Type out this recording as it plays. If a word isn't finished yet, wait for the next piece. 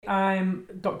I'm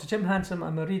Dr. Jim Hansom.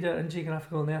 I'm a reader in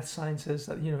Geographical and Earth Sciences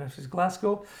at the University of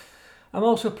Glasgow. I'm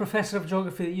also a Professor of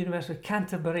Geography at the University of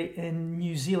Canterbury in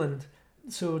New Zealand,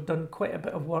 so done quite a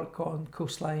bit of work on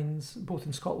coastlines, both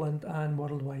in Scotland and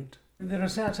worldwide. The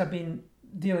research I've been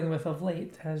dealing with of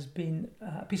late has been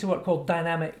a piece of work called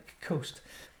Dynamic Coast.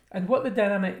 And what the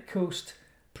Dynamic Coast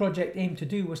project aimed to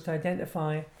do was to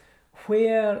identify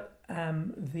where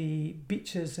the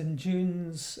beaches and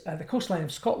dunes, the coastline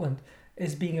of Scotland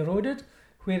is being eroded,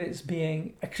 where it's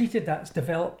being accreted, that's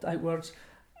developed outwards,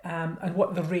 and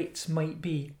what the rates might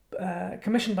be.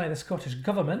 Commissioned by the Scottish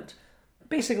Government,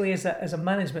 basically as a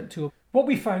management tool. What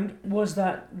we found was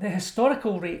that the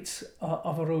historical rates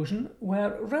of erosion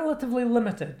were relatively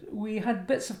limited. We had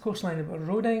bits of coastline that were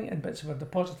eroding and bits that were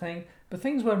depositing, but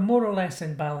things were more or less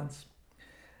in balance.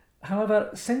 However,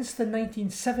 since the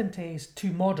 1970s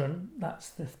to modern, that's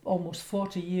the almost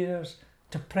 40 years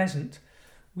to present,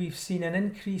 we've seen an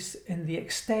increase in the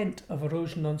extent of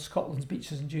erosion on Scotland's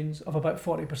beaches and dunes of about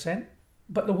 40%.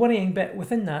 But the worrying bit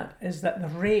within that is that the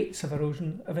rates of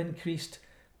erosion have increased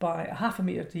by 0.5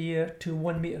 metre a year to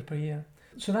 1 metre per year.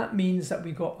 So that means that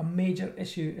we've got a major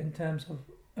issue in terms of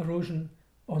erosion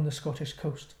on the Scottish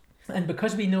coast. And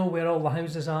because we know where all the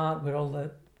houses are, where all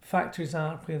the factories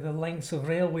are, where the lengths of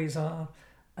railways are,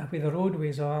 where the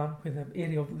roadways are, where the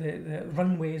area of the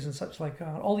runways and such like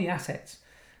are, all the assets,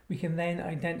 we can then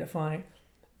identify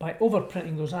by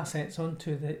overprinting those assets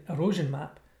onto the erosion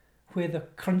map where the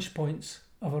crunch points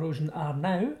of erosion are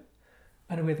now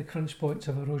and where the crunch points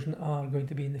of erosion are going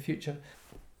to be in the future.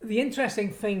 The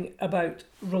interesting thing about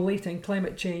relating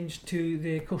climate change to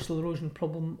the coastal erosion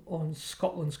problem on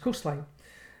Scotland's coastline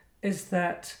is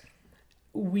that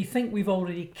we think we've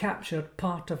already captured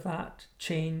part of that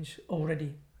change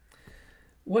already.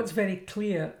 What's very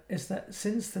clear is that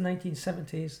since the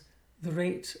 1970s, the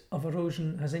rate of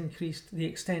erosion has increased, the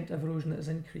extent of erosion has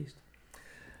increased.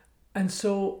 And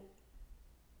so,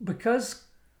 because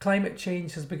climate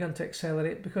change has begun to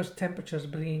accelerate, because temperatures are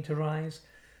beginning to rise,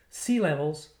 sea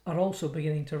levels are also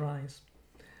beginning to rise.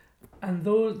 And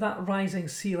though that rising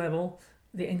sea level,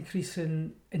 the increase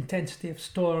in intensity of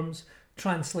storms,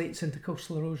 translates into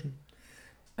coastal erosion.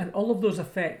 And all of those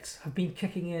effects have been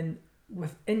kicking in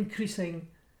with increasing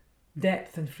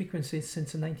depth and frequency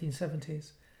since the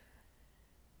 1970s.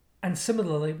 And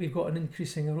similarly, we've got an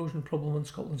increasing erosion problem on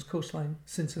Scotland's coastline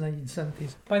since the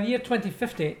 1970s. By the year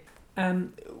 2050,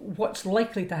 what's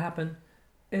likely to happen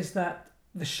is that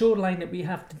the shoreline that we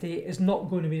have today is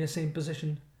not going to be in the same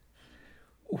position.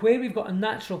 Where we've got a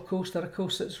natural coast or a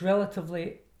coast that's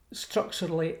relatively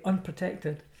structurally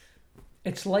unprotected,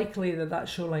 it's likely that that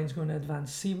shoreline is going to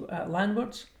advance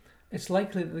landwards. It's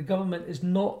likely that the government is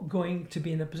not going to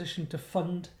be in a position to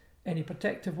fund any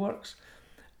protective works.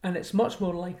 And it's much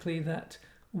more likely that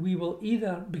we will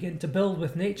either begin to build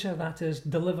with nature, that is,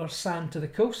 deliver sand to the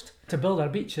coast to build our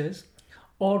beaches,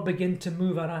 or begin to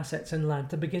move our assets inland,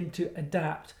 to begin to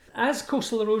adapt. As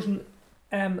coastal erosion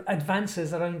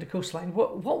advances around the coastline,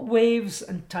 what waves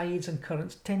and tides and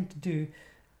currents tend to do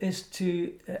is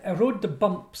to erode the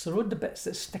bumps, erode the bits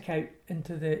that stick out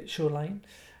into the shoreline,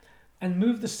 and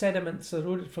move the sediments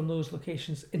eroded from those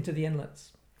locations into the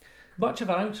inlets. Much of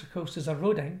our outer coast is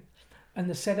eroding, and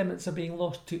the sediments are being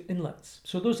lost to inlets.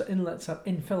 So those inlets are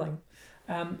infilling.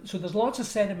 So there's lots of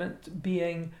sediment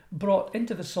being brought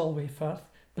into the Solway Firth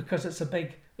because it's a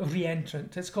big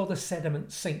re-entrant. It's called a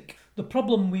sediment sink. The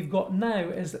problem we've got now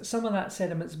is that some of that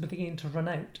sediment's beginning to run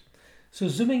out. So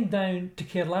zooming down to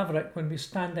Caerlaverock, when we're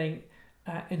standing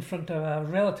in front of a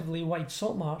relatively wide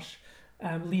salt marsh,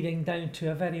 leading down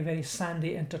to a very, very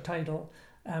sandy intertidal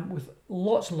with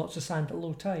lots and lots of sand at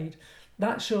low tide,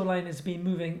 that shoreline has been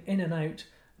moving in and out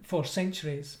for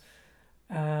centuries.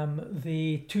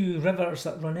 The two rivers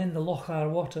that run in, the Loch Ar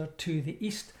water to the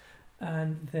east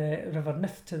and the River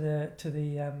Nith to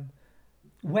the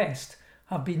west,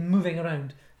 have been moving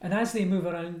around. And as they move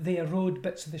around, they erode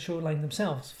bits of the shoreline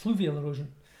themselves, fluvial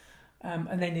erosion.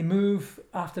 And then they move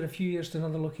after a few years to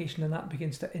another location, and that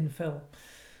begins to infill.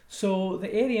 So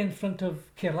the area in front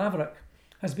of Caerlaverock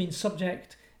has been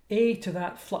subject, A, to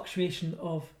that fluctuation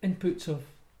of inputs of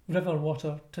river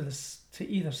water to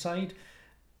either side,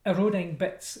 eroding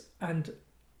bits and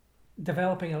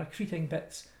developing or accreting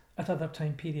bits at other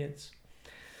time periods.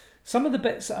 Some of the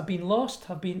bits that have been lost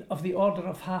have been of the order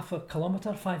of 0.5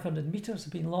 kilometre, 500 metres,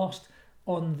 have been lost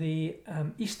on the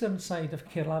eastern side of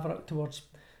Caerlaverock towards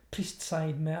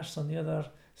Priestside, Merse, on the other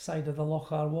side of the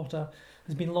Loch Ar water,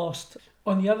 has been lost.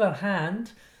 On the other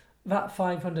hand, that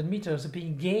 500 metres have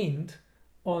been gained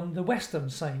on the western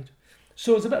side.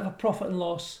 So it's a bit of a profit and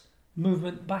loss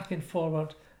movement back and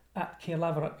forward at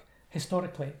Caerlaverock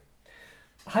historically.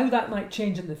 How that might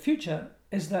change in the future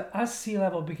is that as sea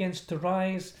level begins to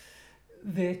rise,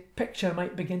 the picture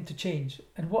might begin to change.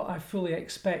 And what I fully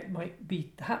expect might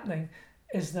be happening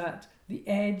is that the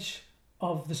edge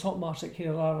of the salt marsh at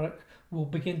Caerlaverock will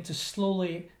begin to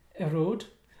slowly erode.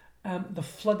 The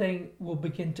flooding will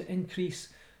begin to increase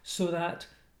so that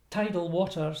tidal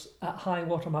waters at high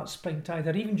watermark spring tide,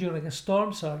 or even during a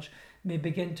storm surge, may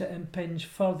begin to impinge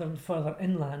further and further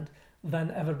inland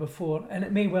than ever before. And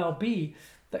it may well be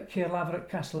that Caerlaverock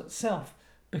Castle itself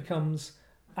becomes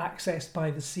accessed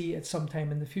by the sea at some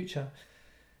time in the future.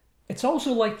 It's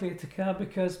also likely to occur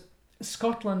because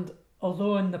Scotland,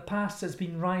 although in the past has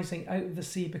been rising out of the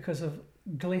sea because of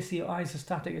glacial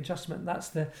isostatic adjustment, that's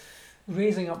the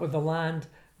raising up of the land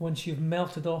once you've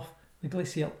melted off the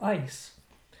glacial ice,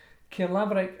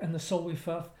 Caerlaverock and the Solway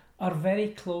Firth are very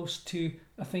close to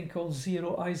a thing called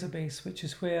zero isobase, which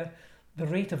is where the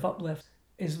rate of uplift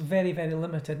is very, very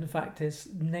limited. In fact, is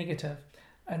negative.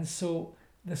 And so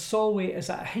the Solway is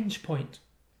at a hinge point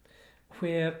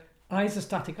where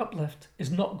isostatic uplift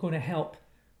is not going to help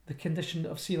the condition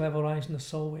of sea level rise in the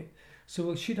Solway. So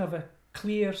we should have a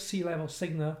clear sea level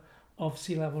signal of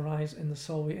sea level rise in the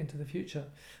Solway into the future.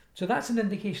 So that's an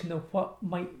indication of what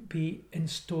might be in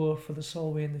store for the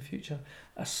Solway in the future.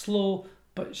 A slow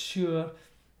but sure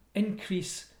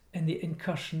increase in the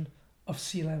incursion of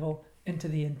sea level into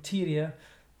the interior,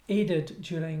 aided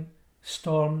during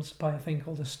storms by a thing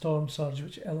called a storm surge,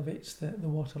 which elevates the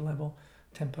water level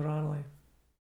temporarily.